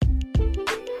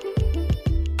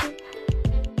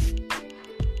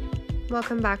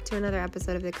Welcome back to another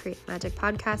episode of the Create Magic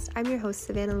Podcast. I'm your host,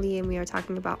 Savannah Lee, and we are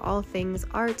talking about all things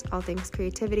art, all things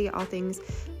creativity, all things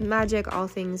magic, all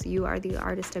things you are the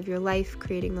artist of your life,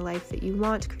 creating the life that you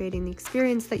want, creating the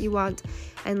experience that you want,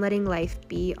 and letting life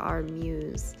be our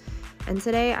muse. And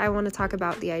today I want to talk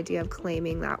about the idea of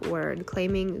claiming that word,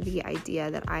 claiming the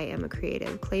idea that I am a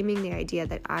creative, claiming the idea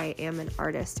that I am an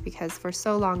artist, because for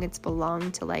so long it's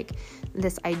belonged to like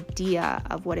this idea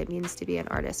of what it means to be an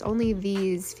artist. Only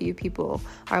these few people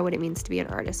are what it means to be an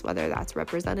artist, whether that's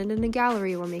represented in a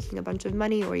gallery or making a bunch of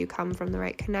money, or you come from the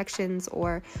right connections,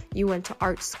 or you went to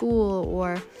art school,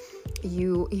 or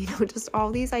you know, just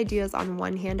all these ideas on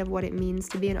one hand of what it means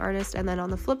to be an artist, and then on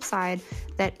the flip side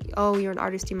that, oh, you're an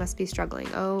artist, you must be struggling.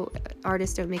 Oh,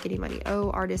 artists don't make any money.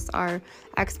 Oh, artists are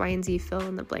X, Y, and Z, fill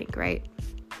in the blank, right?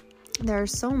 There are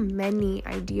so many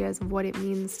ideas of what it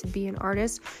means to be an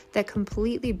artist that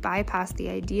completely bypass the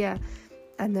idea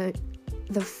and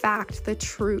the fact, the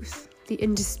truth, the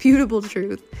indisputable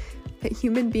truth that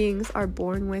human beings are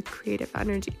born with creative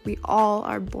energy. We all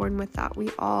are born with that.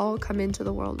 We all come into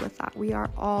the world with that. We are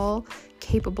all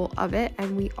capable of it,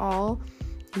 and we all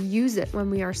use it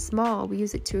when we are small. We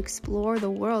use it to explore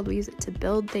the world. We use it to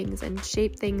build things and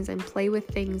shape things and play with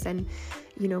things and,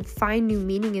 you know, find new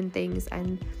meaning in things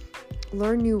and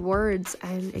learn new words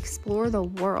and explore the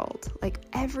world. Like,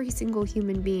 every single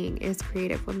human being is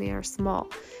creative when they are small,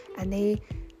 and they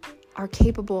are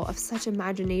capable of such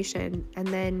imagination. And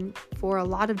then for a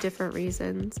lot of different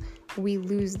reasons, we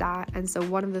lose that. And so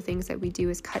one of the things that we do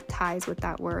is cut ties with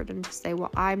that word and just say,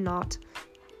 well, I'm not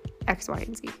X, Y,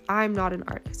 and Z. I'm not an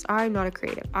artist. I'm not a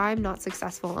creative. I'm not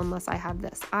successful unless I have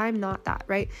this. I'm not that,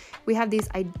 right? We have these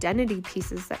identity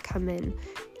pieces that come in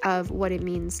of what it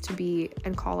means to be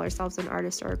and call ourselves an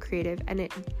artist or a creative, and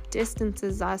it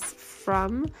distances us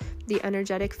from the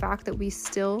energetic fact that we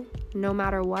still, no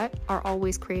matter what, are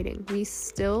always creating. We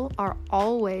still are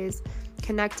always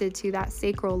connected to that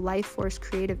sacral life force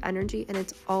creative energy, and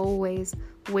it's always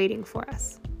waiting for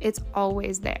us. It's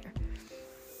always there.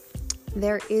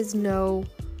 There is no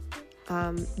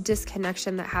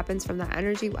disconnection that happens from that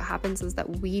energy. What happens is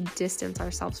that we distance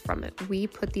ourselves from it. We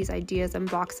put these ideas in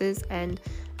boxes and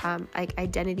like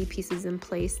identity pieces in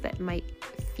place that might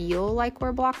feel like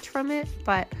we're blocked from it,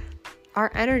 but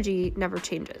our energy never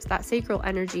changes. That sacral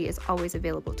energy is always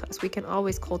available to us. We can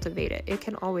always cultivate it. It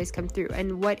can always come through.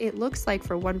 And what it looks like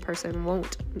for one person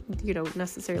won't,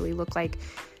 necessarily look like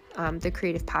the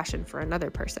creative passion for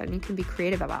another person. You can be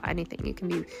creative about anything. You can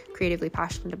be creatively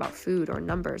passionate about food or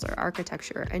numbers or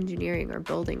architecture or engineering or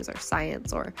buildings or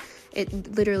science, or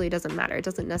it literally doesn't matter. It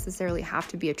doesn't necessarily have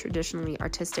to be a traditionally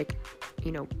artistic,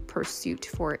 pursuit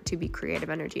for it to be creative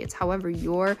energy. It's however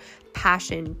your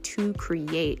passion to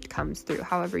create comes through,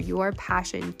 however your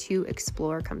passion to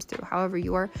explore comes through, however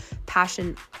your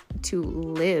passion to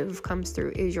live comes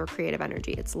through is your creative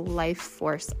energy. It's life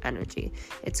force energy.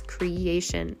 It's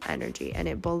creation energy, and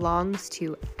it belongs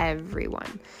to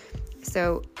everyone.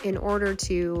 So in order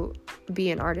to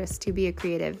be an artist, to be a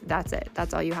creative, that's it.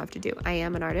 That's all you have to do. I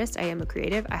am an artist. I am a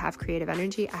creative. I have creative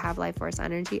energy. I have life force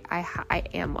energy. I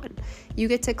am one. You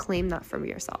get to claim that from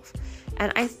yourself.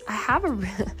 And I have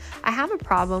a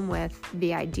problem with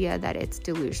the idea that it's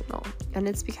delusional. And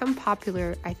it's become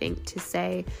popular, I think, to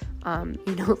say,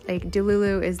 like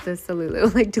Delulu is the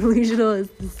Solulu, like delusional is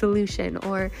the solution,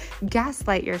 or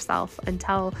gaslight yourself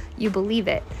until you believe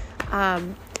it.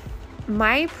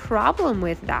 My problem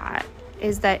with that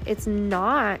is that it's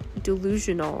not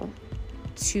delusional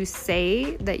to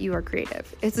say that you are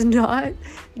creative. It's not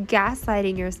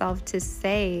gaslighting yourself to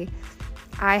say,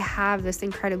 I have this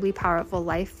incredibly powerful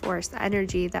life force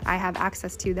energy that I have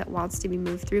access to that wants to be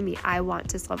moved through me. I want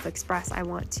to self-express. I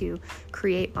want to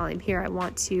create while I'm here. I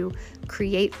want to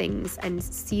create things and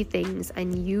see things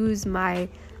and use my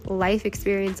life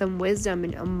experience and wisdom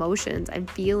and emotions and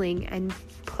feeling and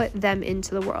put them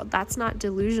into the world. That's not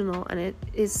delusional, and it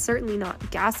is certainly not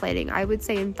gaslighting. I would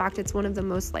say, in fact, it's one of the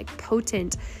most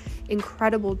potent,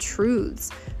 incredible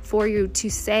truths for you to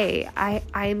say, I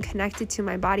am connected to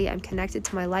my body, I'm connected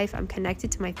to my life, I'm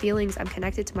connected to my feelings, I'm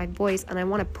connected to my voice, and I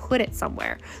want to put it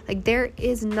somewhere. There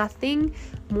is nothing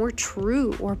more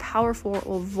true or powerful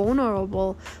or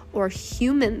vulnerable or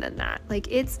human than that.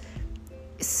 It's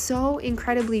so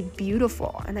incredibly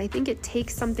beautiful. And I think it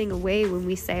takes something away when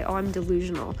we say, oh, I'm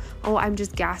delusional. Oh, I'm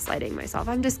just gaslighting myself.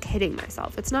 I'm just kidding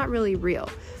myself. It's not really real.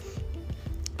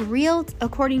 Real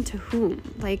according to whom?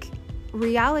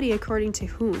 Reality according to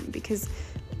whom? Because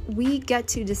we get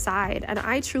to decide. And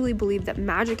I truly believe that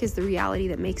magic is the reality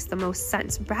that makes the most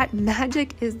sense.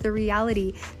 Magic is the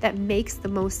reality that makes the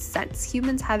most sense.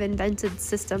 Humans have invented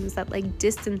systems that like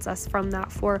distance us from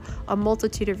that for a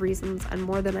multitude of reasons, and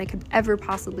more than I could ever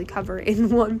possibly cover in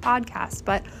one podcast.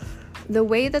 But the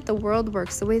way that the world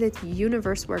works, the way that the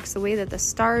universe works, the way that the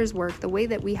stars work, the way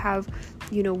that we have,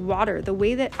 water, the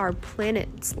way that our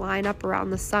planets line up around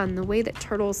the sun, the way that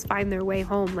turtles find their way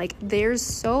home, like there's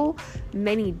so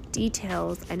many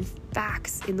details and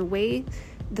facts in the way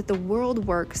that the world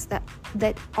works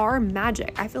that are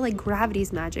magic. I feel like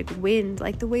gravity's magic, wind,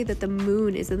 like the way that the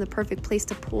moon is in the perfect place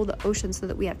to pull the ocean so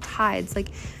that we have tides,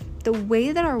 like the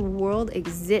way that our world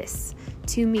exists,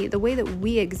 to me, the way that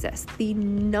we exist, the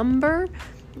number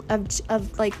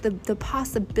of like the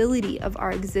possibility of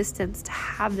our existence to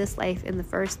have this life in the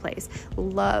first place,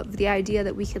 love, the idea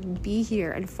that we could be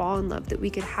here and fall in love, that we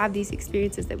could have these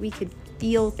experiences, that we could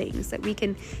feel things, that we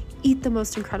can eat the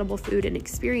most incredible food and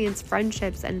experience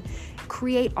friendships and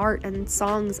create art and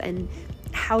songs and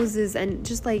houses, and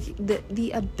just like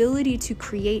the ability to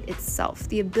create itself,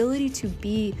 the ability to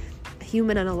be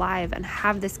human and alive and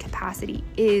have this capacity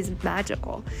is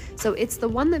magical. So it's the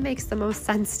one that makes the most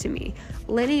sense to me.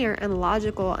 Linear and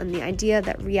logical, and the idea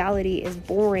that reality is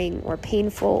boring or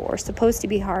painful or supposed to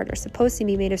be hard or supposed to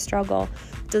be made of struggle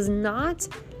does not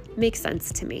make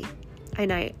sense to me.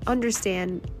 And I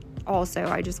understand also,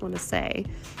 I just want to say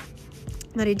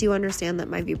that I do understand that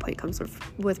my viewpoint comes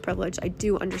with privilege. I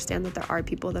do understand that there are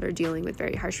people that are dealing with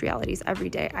very harsh realities every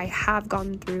day. I have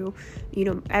gone through,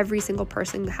 every single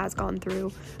person has gone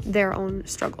through their own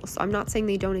struggles. So I'm not saying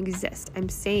they don't exist. I'm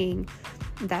saying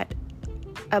that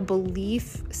a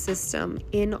belief system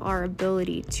in our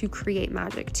ability to create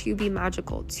magic, to be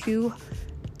magical, to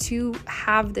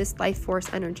have this life force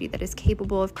energy that is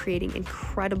capable of creating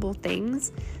incredible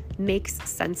things makes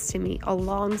sense to me,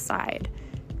 alongside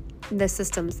the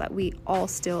systems that we all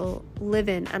still live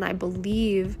in. And I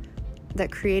believe that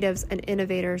creatives and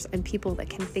innovators and people that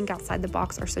can think outside the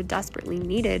box are so desperately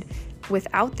needed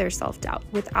without their self-doubt,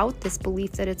 without this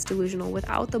belief that it's delusional,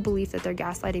 without the belief that they're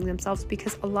gaslighting themselves,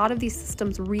 because a lot of these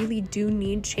systems really do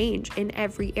need change in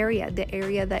every area, the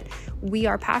area that we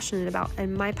are passionate about.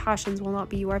 And my passions will not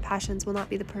be your passions, will not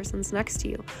be the person's next to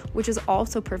you, which is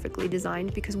also perfectly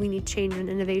designed, because we need change and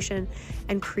innovation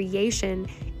and creation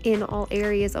in all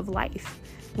areas of life.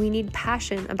 We need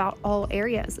passion about all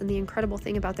areas. And the incredible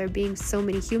thing about there being so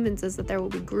many humans is that there will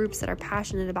be groups that are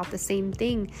passionate about the same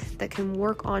thing, that can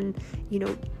work on,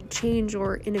 change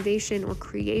or innovation or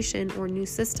creation or new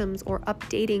systems or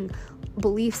updating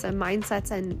beliefs and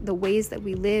mindsets and the ways that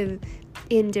we live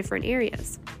in different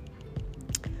areas.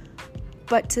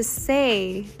 But to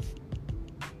say,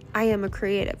 I am a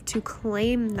creative, to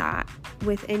claim that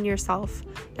within yourself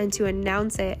and to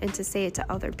announce it and to say it to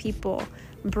other people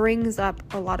brings up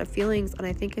a lot of feelings. And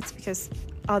I think it's because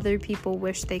other people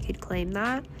wish they could claim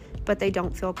that, but they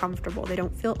don't feel comfortable. They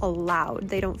don't feel allowed.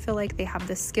 They don't feel like they have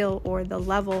the skill or the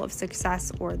level of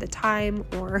success or the time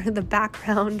or the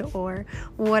background or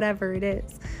whatever it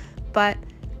is. But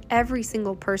every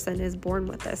single person is born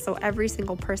with this. So every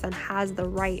single person has the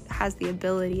right, has the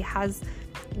ability, has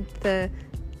the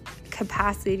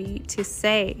capacity to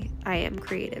say I am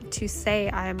creative, to say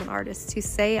I am an artist, to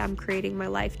say I'm creating my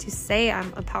life, to say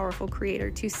I'm a powerful creator,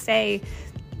 to say,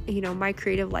 my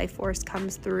creative life force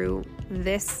comes through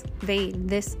this vein,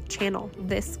 this channel,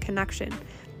 this connection,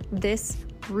 this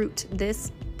root,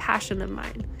 this passion of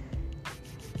mine.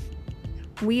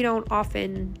 We don't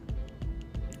often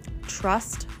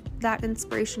trust that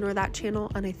inspiration or that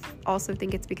channel, and I also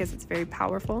think it's because it's very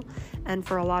powerful. And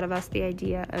for a lot of us, the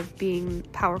idea of being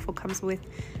powerful comes with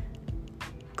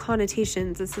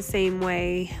connotations. It's the same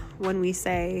way when we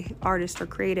say artist or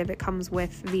creative, it comes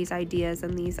with these ideas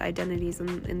and these identities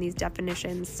and these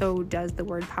definitions. So does the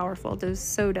word powerful,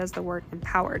 so does the word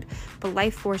empowered. But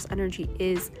life force energy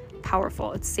is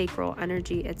powerful. It's sacral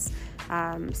energy, it's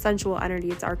sensual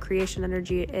energy, it's our creation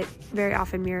energy. It very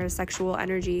often mirrors sexual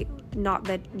energy. Not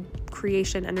that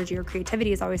creation energy or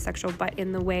creativity is always sexual, but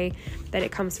in the way that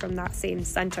it comes from that same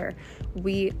center.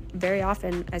 We very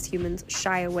often as humans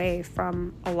shy away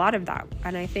from a lot of that.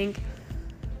 And I think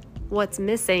what's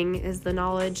missing is the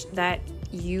knowledge that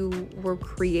you were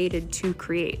created to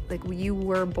create. Like, you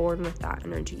were born with that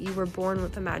energy. You were born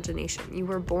with imagination. You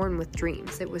were born with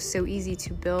dreams. It was so easy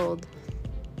to build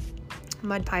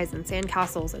mud pies and sand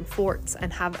castles and forts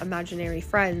and have imaginary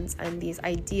friends and these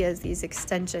ideas, these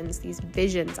extensions, these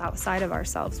visions outside of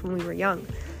ourselves when we were young.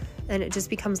 And it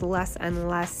just becomes less and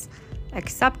less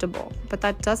acceptable, but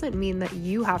that doesn't mean that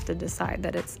you have to decide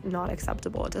that it's not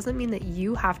acceptable. It doesn't mean that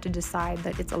you have to decide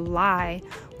that it's a lie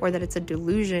or that it's a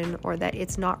delusion or that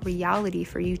it's not reality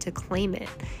for you to claim it.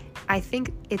 I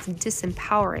think it's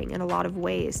disempowering in a lot of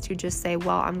ways to just say,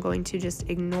 well, I'm going to just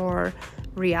ignore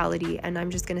reality and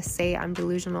I'm just going to say I'm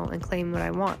delusional and claim what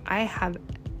I want. I have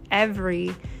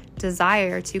every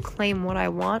desire to claim what I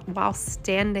want while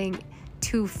standing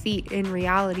 2 feet in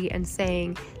reality and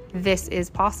saying, this is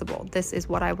possible. This is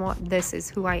what I want. This is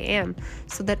who I am,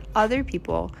 so that other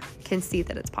people can see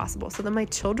that it's possible, so that my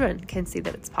children can see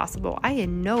that it's possible. I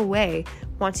in no way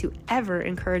want to ever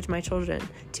encourage my children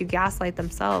to gaslight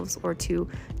themselves or to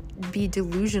be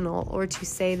delusional or to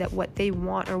say that what they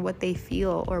want or what they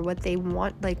feel or what they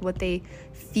want, like what they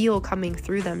feel coming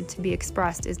through them to be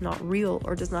expressed, is not real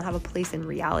or does not have a place in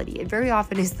reality. It very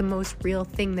often is the most real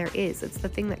thing there is. It's the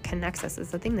thing that connects us.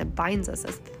 It's the thing that binds us.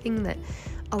 It's the thing that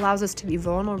allows us to be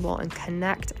vulnerable and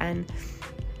connect and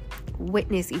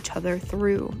witness each other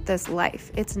through this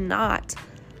life. It's not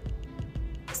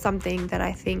something that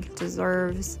I think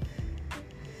deserves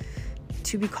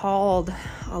to be called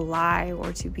a lie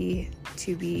or to be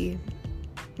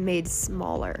made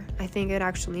smaller. I think it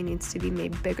actually needs to be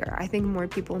made bigger. I think more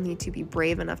people need to be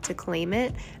brave enough to claim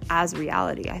it as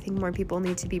reality. I think more people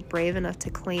need to be brave enough to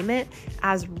claim it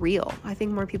as real. I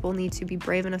think more people need to be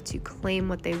brave enough to claim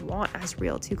what they want as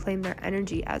real, to claim their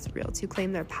energy as real, to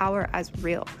claim their power as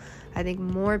real. I think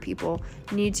more people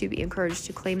need to be encouraged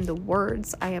to claim the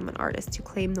words, I am an artist, to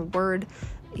claim the word,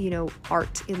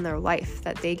 art in their life,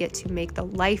 that they get to make the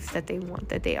life that they want,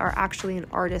 that they are actually an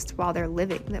artist while they're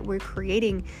living, that we're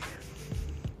creating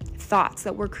thoughts,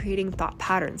 that we're creating thought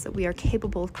patterns, that we are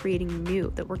capable of creating new,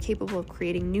 that we're capable of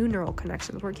creating new neural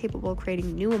connections, we're capable of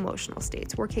creating new emotional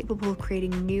states, we're capable of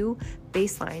creating new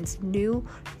baselines, new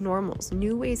normals,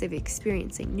 new ways of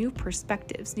experiencing, new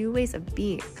perspectives, new ways of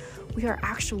being. We are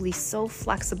actually so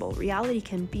flexible. Reality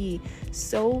can be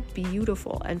so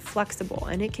beautiful and flexible,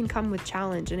 and it can come with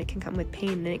challenge, and it can come with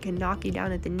pain, and it can knock you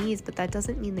down at the knees, but that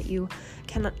doesn't mean that you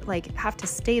cannot have to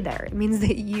stay there. It means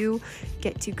that you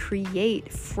get to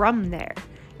create from there.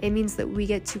 It means that we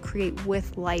get to create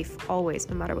with life always,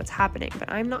 no matter what's happening.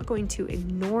 But I'm not going to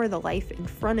ignore the life in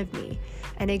front of me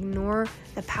and ignore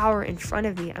the power in front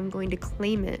of me. I'm going to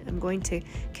claim it. I'm going to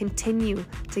continue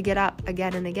to get up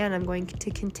again and again. I'm going to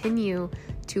continue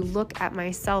to look at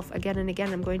myself again and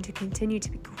again. I'm going to continue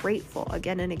to be grateful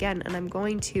again and again. And I'm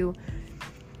going to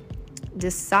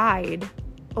decide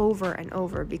over and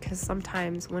over, because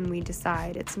sometimes when we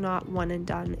decide, it's not one and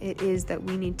done. It is that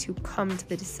we need to come to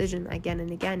the decision again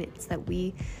and again. It's that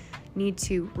we need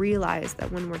to realize that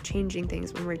when we're changing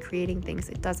things, when we're creating things,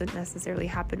 it doesn't necessarily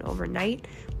happen overnight.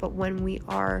 But when we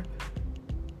are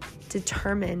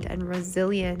determined and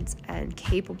resilient and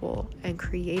capable and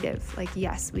creative,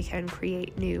 yes, we can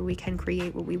create new, we can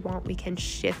create what we want, we can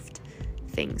shift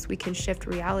things, we can shift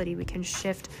reality, we can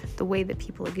shift the way that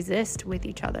people exist with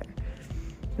each other.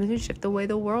 We can shift the way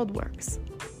the world works,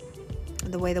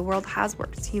 the way the world has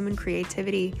worked. Human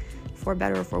creativity, for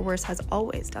better or for worse, has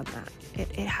always done that.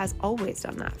 It has always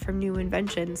done that, from new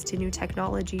inventions to new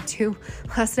technology to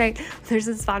last night. There's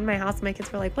this spot in my house. My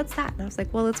kids were like, "What's that?" And I was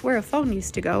like, "Well, it's where a phone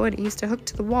used to go, and it used to hook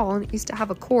to the wall, and it used to have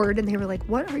a cord." And they were like,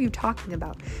 "What are you talking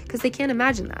about?" Because they can't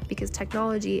imagine that, because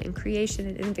technology and creation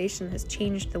and innovation has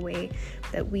changed the way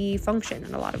that we function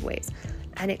in a lot of ways.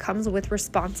 And it comes with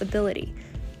responsibility.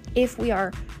 If we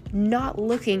are not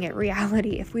looking at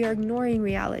reality, if we are ignoring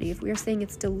reality, if we are saying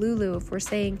it's delulu, if we're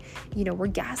saying, we're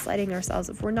gaslighting ourselves,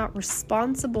 if we're not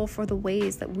responsible for the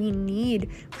ways that we need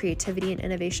creativity and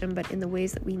innovation, but in the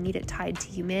ways that we need it tied to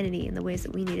humanity, in the ways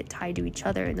that we need it tied to each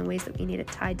other, in the ways that we need it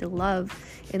tied to love,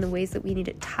 in the ways that we need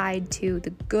it tied to the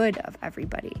good of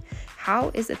everybody,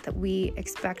 how is it that we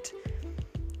expect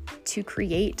to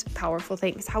create powerful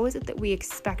things? How is it that we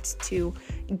expect to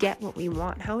get what we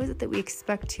want? How is it that we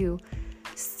expect to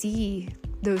see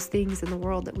those things in the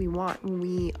world that we want when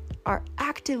we are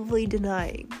actively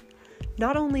denying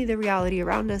not only the reality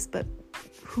around us, but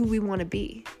who we want to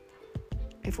be,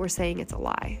 if we're saying it's a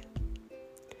lie?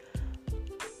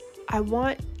 I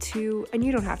want to, and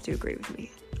you don't have to agree with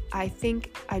me, I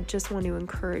think I just want to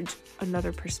encourage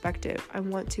another perspective. I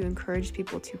want to encourage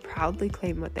people to proudly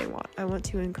claim what they want. I want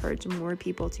to encourage more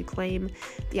people to claim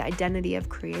the identity of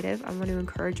creative. I want to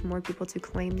encourage more people to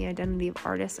claim the identity of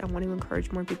artists. I want to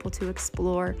encourage more people to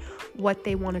explore what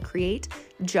they want to create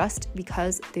just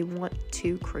because they want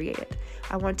to create it.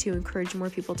 I want to encourage more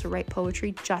people to write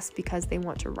poetry just because they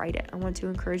want to write it. I want to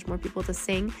encourage more people to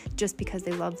sing just because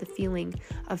they love the feeling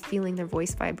of feeling their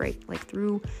voice vibrate,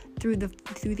 through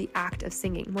the act of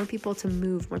singing. More people to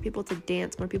move, more people to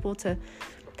dance, more people to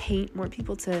paint, more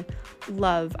people to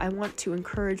love. I want to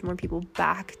encourage more people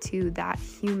back to that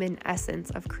human essence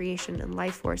of creation and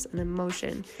life force and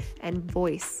emotion and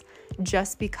voice,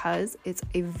 just because it's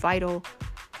a vital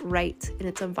right and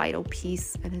it's a vital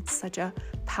piece and it's such a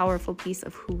powerful piece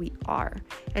of who we are.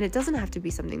 And it doesn't have to be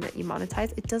something that you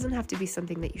monetize. It doesn't have to be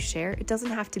something that you share. It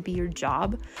doesn't have to be your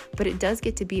job, but it does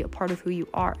get to be a part of who you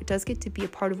are. It does get to be a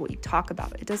part of what you talk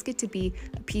about. It does get to be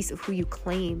a piece of who you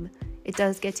claim. It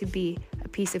does get to be a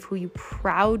piece of who you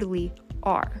proudly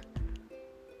are.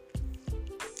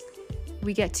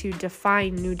 We get to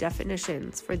define new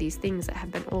definitions for these things that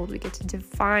have been old. We get to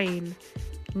define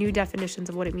new definitions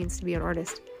of what it means to be an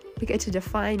artist. We get to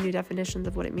define new definitions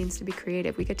of what it means to be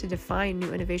creative. We get to define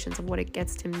new innovations of what it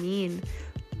gets to mean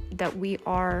that we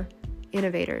are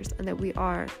innovators and that we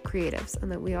are creatives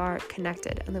and that we are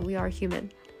connected and that we are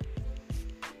human.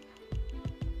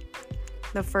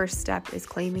 The first step is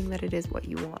claiming that it is what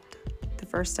you want. The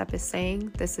first step is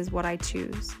saying, this is what I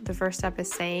choose. The first step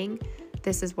is saying,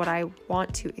 this is what I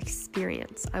want to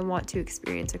experience. I want to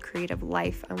experience a creative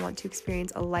life. I want to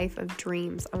experience a life of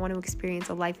dreams. I want to experience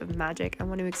a life of magic. I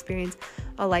want to experience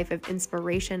a life of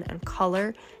inspiration and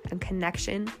color and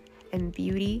connection and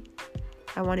beauty.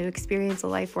 I want to experience a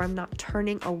life where I'm not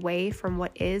turning away from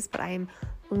what is, but I am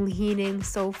leaning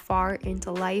so far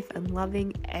into life and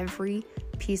loving every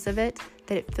piece of it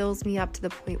that it fills me up to the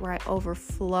point where I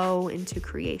overflow into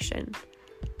creation.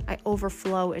 I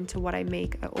overflow into what I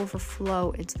make. I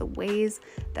overflow into the ways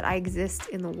that I exist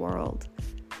in the world.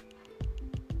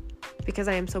 Because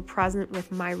I am so present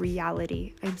with my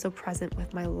reality. I am so present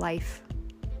with my life.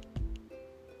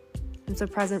 I'm so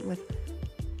present with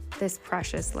this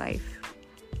precious life.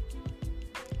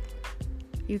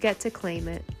 You get to claim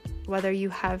it. Whether you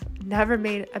have never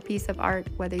made a piece of art,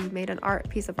 whether you made a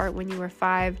piece of art when you were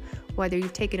 5, whether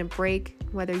you've taken a break,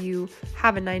 whether you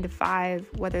have a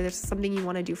 9-to-5, whether there's something you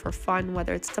want to do for fun,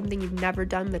 whether it's something you've never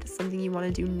done, but it's something you want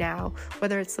to do now,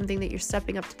 whether it's something that you're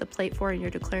stepping up to the plate for and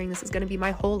you're declaring this is going to be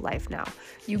my whole life now.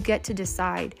 You get to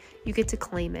decide. You get to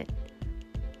claim it.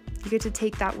 You get to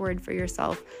take that word for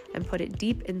yourself and put it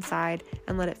deep inside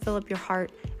and let it fill up your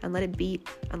heart and let it beat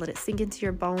and let it sink into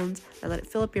your bones and let it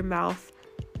fill up your mouth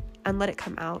and let it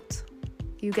come out.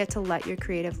 You get to let your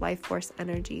creative life force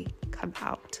energy come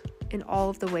out in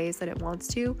all of the ways that it wants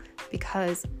to,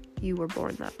 because you were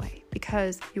born that way,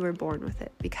 because you were born with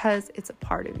it, because it's a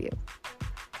part of you,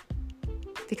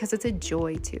 because it's a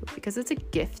joy too, because it's a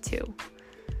gift too.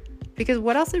 Because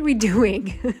what else are we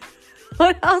doing?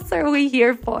 What else are we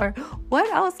here for? What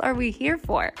else are we here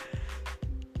for?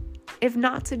 If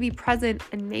not to be present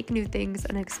and make new things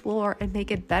and explore and make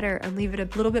it better and leave it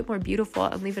a little bit more beautiful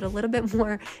and leave it a little bit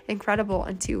more incredible,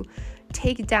 and to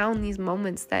take down these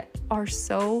moments that are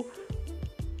so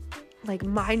like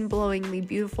mind-blowingly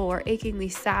beautiful or achingly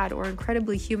sad or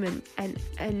incredibly human,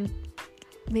 and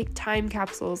make time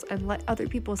capsules and let other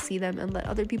people see them and let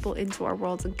other people into our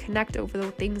worlds and connect over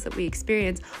the things that we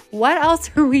experience. What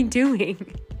else are we doing?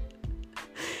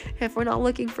 If we're not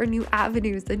looking for new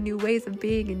avenues and new ways of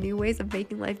being and new ways of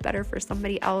making life better for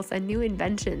somebody else and new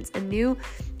inventions and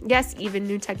even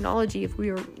new technology, if we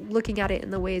are looking at it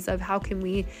in the ways of how can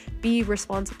we be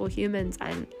responsible humans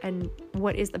and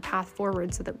what is the path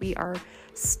forward so that we are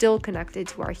still connected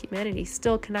to our humanity,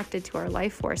 still connected to our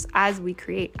life force as we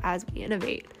create, as we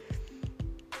innovate.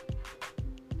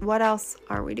 What else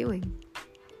are we doing?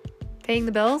 Paying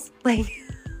the bills?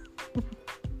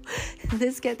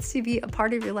 This gets to be a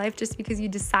part of your life just because you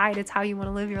decide it's how you want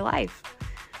to live your life.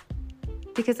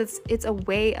 Because it's a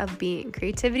way of being.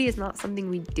 Creativity is not something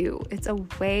we do. It's a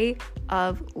way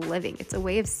of living. It's a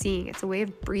way of seeing. It's a way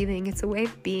of breathing. It's a way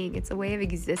of being. It's a way of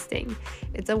existing.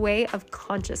 It's a way of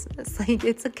consciousness.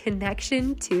 It's a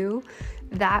connection to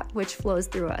that which flows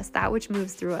through us, that which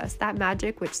moves through us, that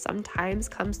magic which sometimes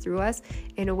comes through us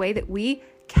in a way that we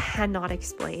cannot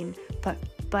explain,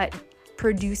 but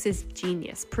produces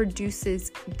genius,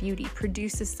 produces beauty,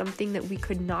 produces something that we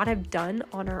could not have done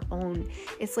on our own.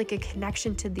 It's like a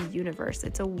connection to the universe.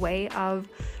 It's a way of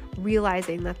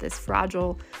realizing that this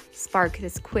fragile spark,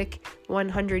 this quick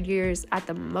 100 years at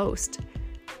the most,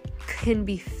 can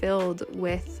be filled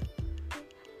with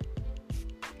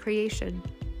creation,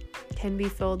 can be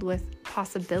filled with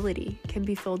possibility, can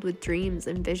be filled with dreams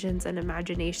and visions and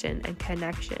imagination and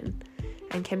connection,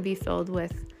 and can be filled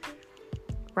with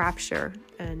rapture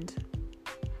and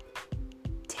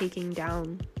taking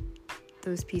down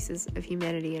those pieces of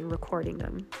humanity and recording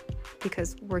them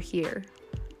because we're here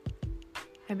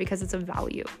and because it's a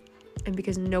value And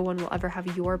because no one will ever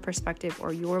have your perspective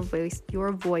or your voice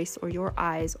or your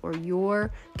eyes or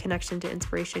your connection to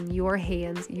inspiration, your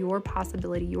hands, your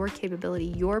possibility, your capability,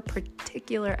 your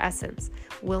particular essence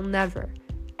will never,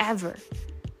 ever,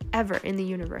 ever in the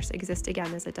universe exist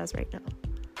again as it does right now.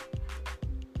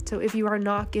 So if you are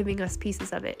not giving us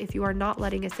pieces of it, if you are not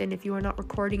letting us in, if you are not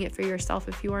recording it for yourself,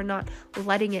 if you are not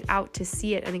letting it out to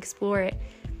see it and explore it,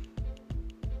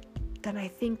 then I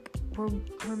think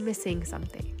we're missing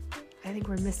something. I think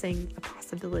we're missing a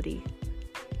possibility.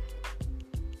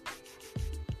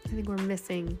 I think we're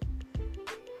missing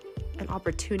an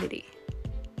opportunity.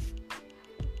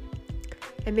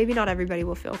 And maybe not everybody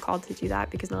will feel called to do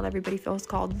that because not everybody feels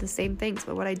called to the same things.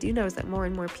 But what I do know is that more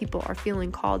and more people are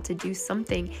feeling called to do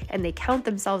something, and they count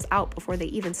themselves out before they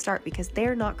even start because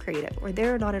they're not creative or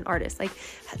they're not an artist. Like,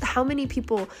 how many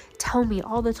people tell me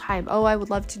all the time, oh, I would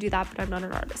love to do that, but I'm not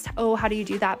an artist. Oh, how do you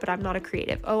do that? But I'm not a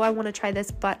creative. Oh, I want to try this,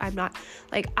 but I'm not.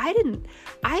 Like, I didn't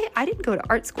go to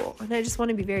art school. And I just want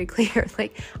to be very clear.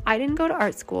 Like, I didn't go to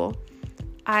art school.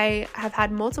 I have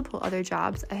had multiple other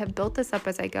jobs. I have built this up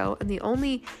as I go. And the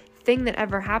only thing that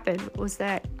ever happened was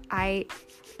that I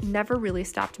never really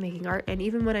stopped making art. And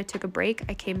even when I took a break,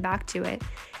 I came back to it.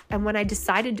 And when I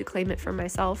decided to claim it for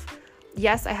myself,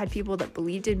 yes, I had people that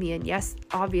believed in me. And yes,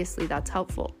 obviously that's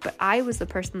helpful. But I was the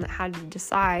person that had to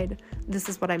decide, this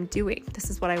is what I'm doing. This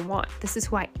is what I want. This is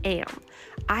who I am.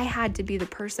 I had to be the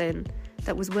person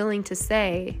that was willing to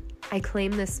say, I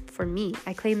claim this for me.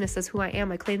 I claim this as who I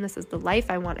am. I claim this as the life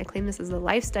I want. I claim this as the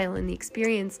lifestyle and the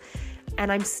experience.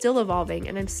 And I'm still evolving,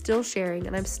 and I'm still sharing,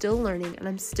 and I'm still learning, and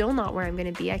I'm still not where I'm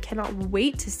going to be. I cannot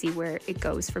wait to see where it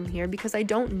goes from here because I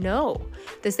don't know.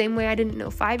 The same way I didn't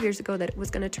know 5 years ago that it was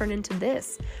going to turn into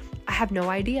this. I have no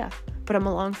idea, but I'm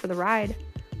along for the ride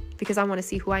because I want to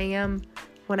see who I am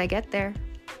when I get there.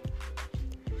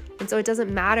 And so it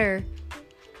doesn't matter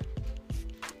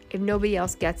if nobody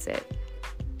else gets it.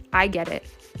 I get it.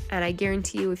 And I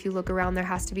guarantee you, if you look around, there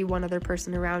has to be one other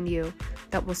person around you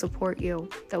that will support you,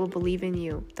 that will believe in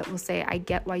you, that will say, I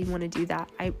get why you want to do that.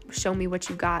 Show me what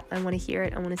you got. I want to hear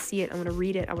it. I want to see it. I want to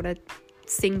read it. I want to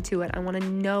sing to it. I want to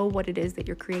know what it is that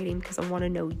you're creating because I want to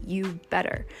know you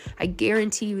better. I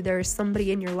guarantee you there is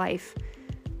somebody in your life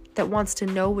that wants to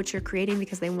know what you're creating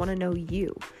because they want to know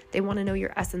you. They want to know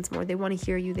your essence more. They want to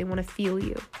hear you. They want to feel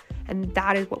you. And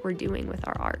that is what we're doing with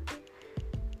our art.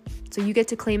 So you get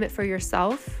to claim it for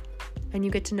yourself, and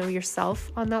you get to know yourself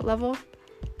on that level,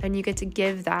 and you get to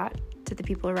give that to the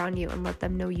people around you and let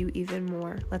them know you even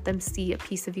more. Let them see a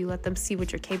piece of you. Let them see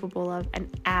what you're capable of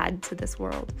and add to this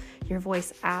world. Your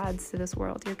voice adds to this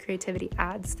world. Your creativity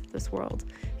adds to this world.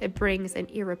 It brings an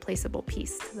irreplaceable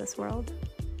piece to this world.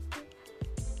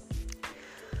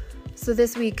 So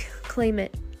this week, claim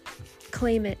it.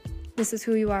 Claim it. This is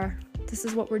who you are. This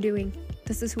is what we're doing.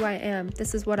 This is who I am.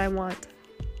 This is what I want.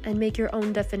 And make your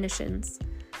own definitions.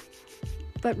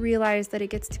 But realize that it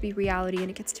gets to be reality, and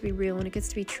it gets to be real, and it gets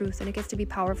to be truth, and it gets to be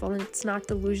powerful, and it's not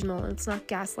delusional, and it's not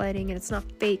gaslighting, and it's not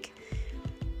fake.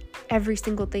 Every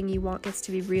single thing you want gets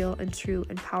to be real and true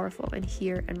and powerful and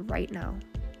here and right now.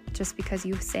 Just because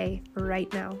you say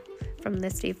right now, from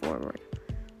this day forward,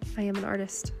 I am an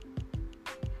artist.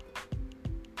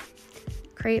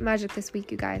 Create magic this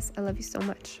week, you guys. I love you so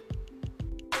much.